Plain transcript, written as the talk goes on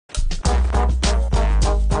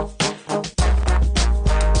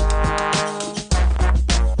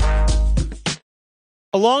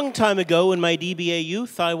A long time ago in my DBA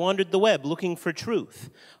youth, I wandered the web looking for truth.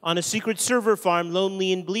 On a secret server farm,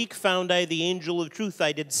 lonely and bleak, found I the angel of truth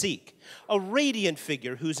I did seek. A radiant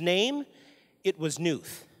figure whose name, it was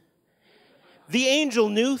Nuth. The angel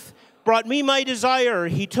Nuth brought me my desire.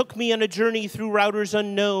 He took me on a journey through routers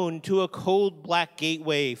unknown to a cold black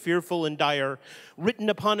gateway, fearful and dire. Written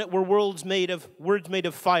upon it were words made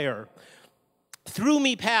of fire. Through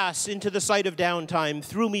me pass into the sight of downtime,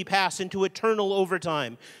 through me pass into eternal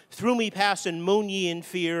overtime, through me pass and moan ye in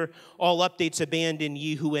fear, all updates abandon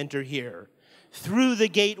ye who enter here. Through the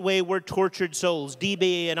gateway were tortured souls,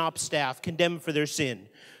 DBA and op staff, condemned for their sin.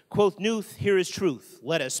 Quoth Nuth, here is truth,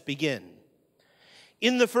 let us begin.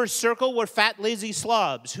 In the first circle were fat, lazy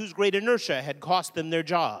slobs, whose great inertia had cost them their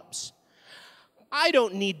jobs. I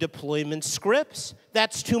don't need deployment scripts,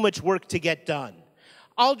 that's too much work to get done.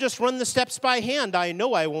 I'll just run the steps by hand, I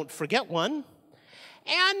know I won't forget one.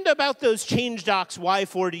 And about those change docs, why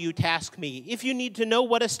for do you task me? If you need to know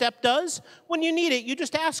what a step does, when you need it, you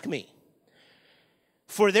just ask me.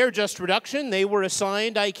 For their just reduction, they were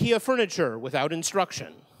assigned IKEA furniture without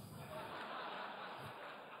instruction.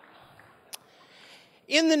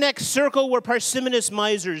 In the next circle were parsimonious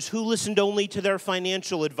misers who listened only to their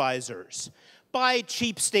financial advisors. Buy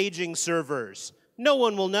cheap staging servers. No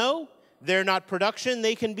one will know. They're not production,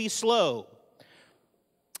 they can be slow.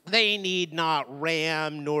 They need not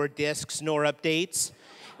RAM, nor disks, nor updates.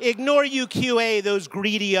 Ignore UQA, those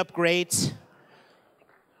greedy upgrades.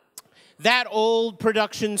 That old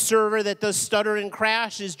production server that does stutter and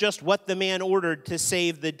crash is just what the man ordered to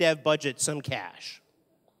save the dev budget some cash.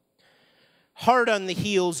 Hard on the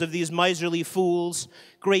heels of these miserly fools,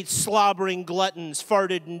 great slobbering gluttons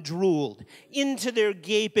farted and drooled into their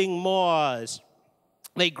gaping maws.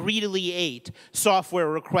 They greedily ate software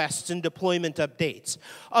requests and deployment updates.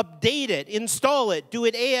 Update it, install it, do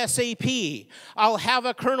it ASAP. I'll have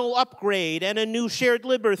a kernel upgrade and a new shared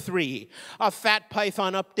liber 3, a fat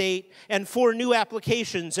Python update, and 4 new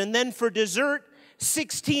applications. And then for dessert,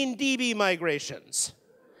 16 DB migrations.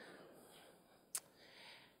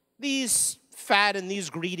 These fat and these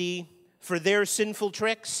greedy, for their sinful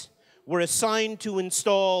tricks, were assigned to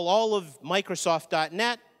install all of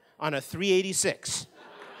Microsoft.NET on a 386.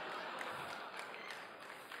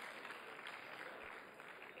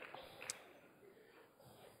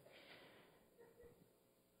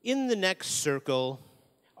 In the next circle,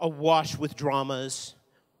 awash with dramas,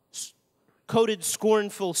 coded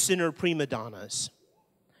scornful sinner prima donnas.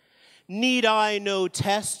 Need I no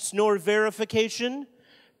tests nor verification?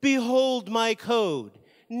 Behold my code,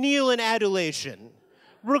 kneel in adulation.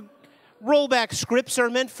 Rollback scripts are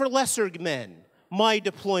meant for lesser men. My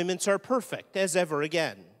deployments are perfect as ever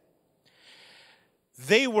again.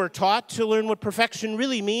 They were taught to learn what perfection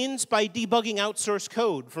really means by debugging outsourced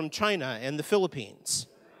code from China and the Philippines.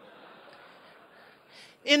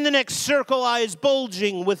 In the next circle, eyes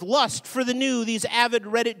bulging with lust for the new, these avid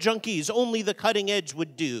Reddit junkies, only the cutting edge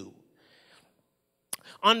would do.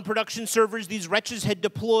 On production servers, these wretches had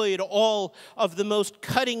deployed all of the most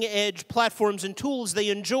cutting-edge platforms and tools they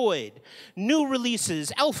enjoyed. New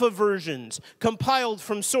releases, alpha versions, compiled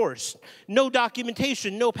from source. No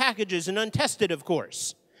documentation, no packages, and untested, of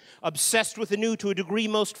course. Obsessed with the new to a degree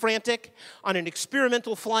most frantic, on an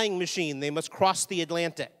experimental flying machine, they must cross the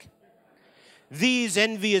Atlantic. These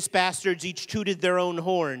envious bastards each tooted their own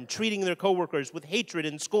horn, treating their coworkers with hatred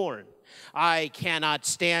and scorn. I cannot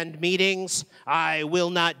stand meetings. I will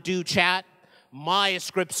not do chat. My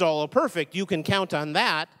scripts all are perfect. You can count on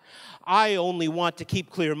that. I only want to keep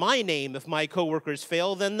clear my name. If my coworkers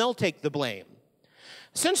fail, then they'll take the blame.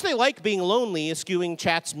 Since they like being lonely, eschewing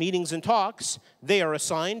chats, meetings, and talks, they are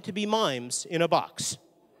assigned to be mimes in a box.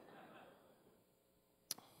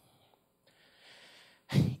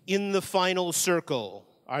 In the final circle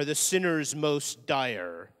are the sinners most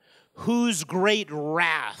dire, whose great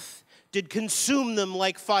wrath did consume them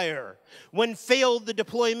like fire, when failed the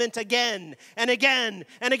deployment again and again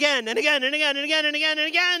and again and again and again and again and again and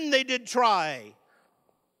again they did try,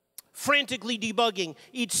 frantically debugging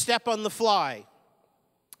each step on the fly.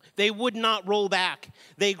 They would not roll back.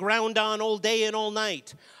 They ground on all day and all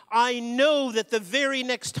night. I know that the very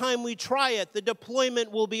next time we try it, the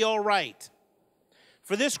deployment will be all right.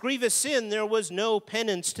 For this grievous sin, there was no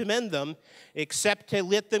penance to mend them, except to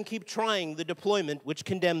let them keep trying the deployment which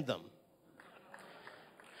condemned them.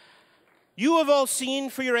 You have all seen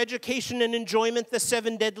for your education and enjoyment the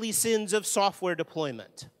 7 deadly sins of software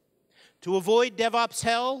deployment. To avoid DevOps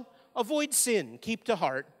hell, avoid sin, keep to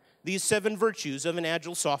heart these 7 virtues of an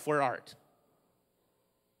agile software art.